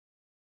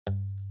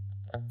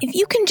if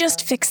you can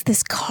just fix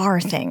this car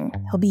thing,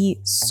 he'll be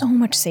so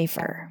much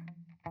safer.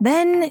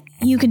 Then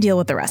you can deal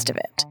with the rest of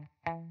it.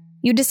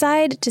 You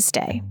decide to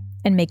stay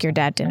and make your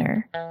dad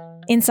dinner.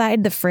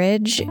 Inside the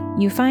fridge,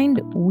 you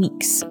find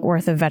weeks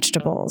worth of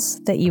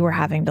vegetables that you were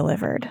having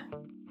delivered.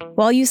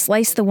 While you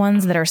slice the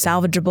ones that are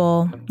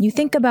salvageable, you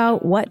think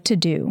about what to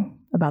do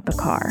about the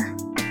car.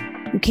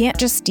 You can't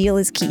just steal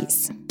his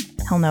keys.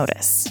 He'll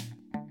notice.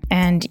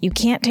 And you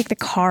can't take the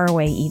car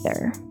away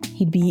either.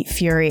 He'd be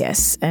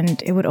furious,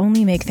 and it would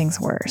only make things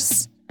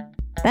worse.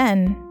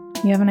 Then,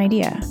 you have an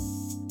idea.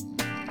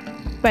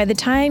 By the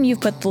time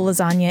you've put the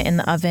lasagna in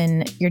the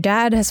oven, your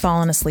dad has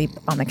fallen asleep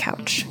on the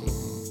couch.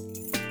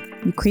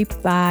 You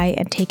creep by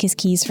and take his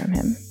keys from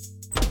him.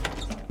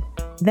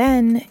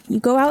 Then, you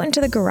go out into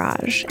the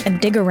garage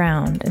and dig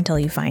around until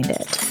you find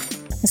it.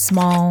 A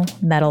small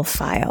metal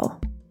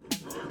file.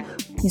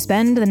 You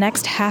spend the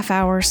next half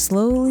hour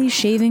slowly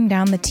shaving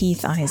down the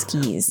teeth on his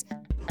keys.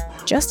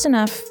 Just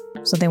enough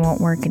so they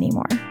won't work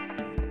anymore.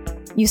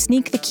 You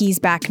sneak the keys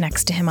back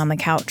next to him on the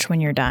couch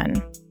when you're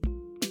done.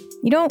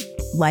 You don't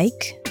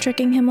like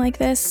tricking him like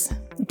this.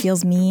 It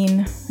feels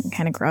mean and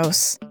kind of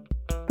gross.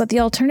 But the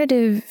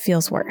alternative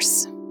feels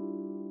worse.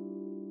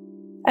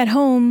 At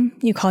home,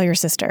 you call your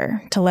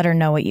sister to let her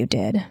know what you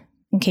did,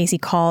 in case he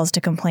calls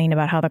to complain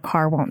about how the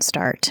car won't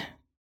start.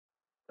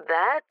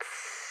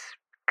 That's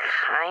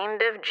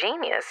kind of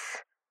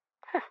genius.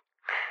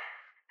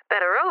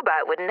 Bet a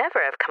robot would never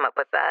have come up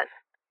with that.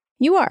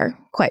 You are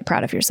quite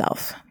proud of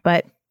yourself,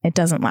 but it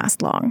doesn't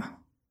last long.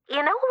 You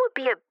know what would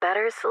be a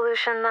better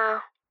solution, though?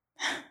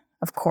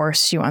 Of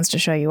course, she wants to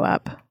show you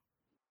up.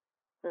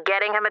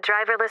 Getting him a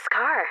driverless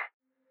car.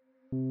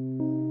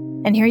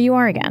 And here you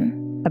are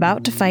again,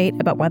 about to fight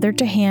about whether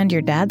to hand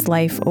your dad's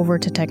life over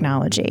to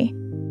technology.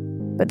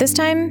 But this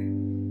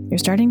time, you're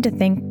starting to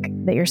think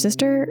that your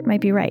sister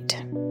might be right.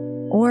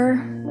 Or,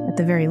 at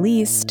the very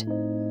least,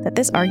 that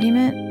this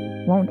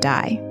argument won't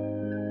die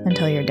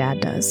until your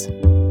dad does.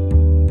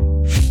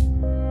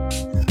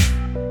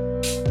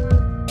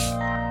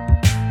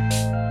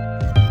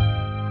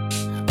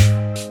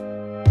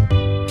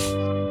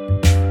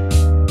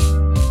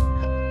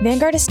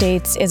 Vanguard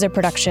Estates is a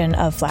production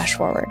of Flash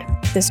Forward.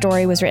 This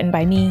story was written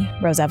by me,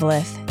 Rose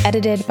Eveleth,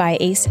 edited by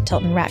Ace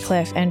Tilton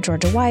Ratcliffe and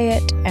Georgia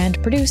Wyatt, and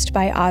produced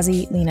by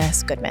Ozzy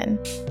Linus Goodman.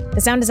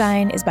 The sound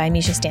design is by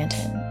Misha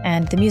Stanton,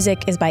 and the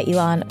music is by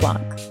Elon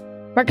Blanc.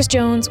 Marcus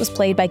Jones was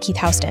played by Keith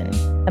Houston.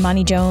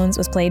 Amani Jones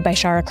was played by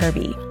Shara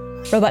Kirby.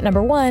 Robot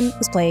Number 1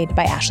 was played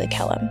by Ashley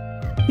Kellum.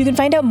 You can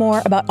find out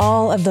more about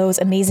all of those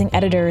amazing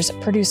editors,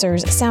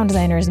 producers, sound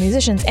designers,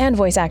 musicians, and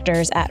voice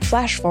actors at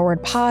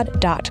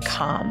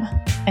flashforwardpod.com.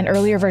 An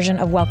earlier version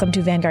of Welcome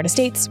to Vanguard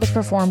Estates was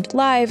performed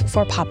live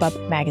for Pop-Up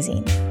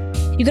Magazine.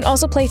 You can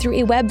also play through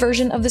a web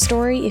version of the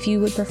story if you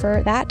would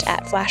prefer that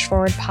at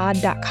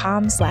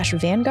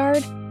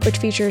flashforwardpod.com/Vanguard, which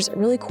features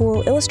really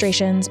cool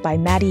illustrations by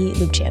Maddie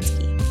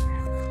Lubchansky.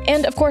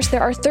 And of course,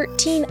 there are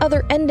 13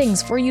 other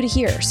endings for you to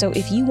hear, so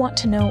if you want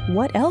to know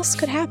what else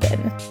could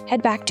happen,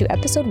 head back to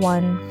episode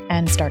 1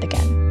 and start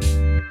again.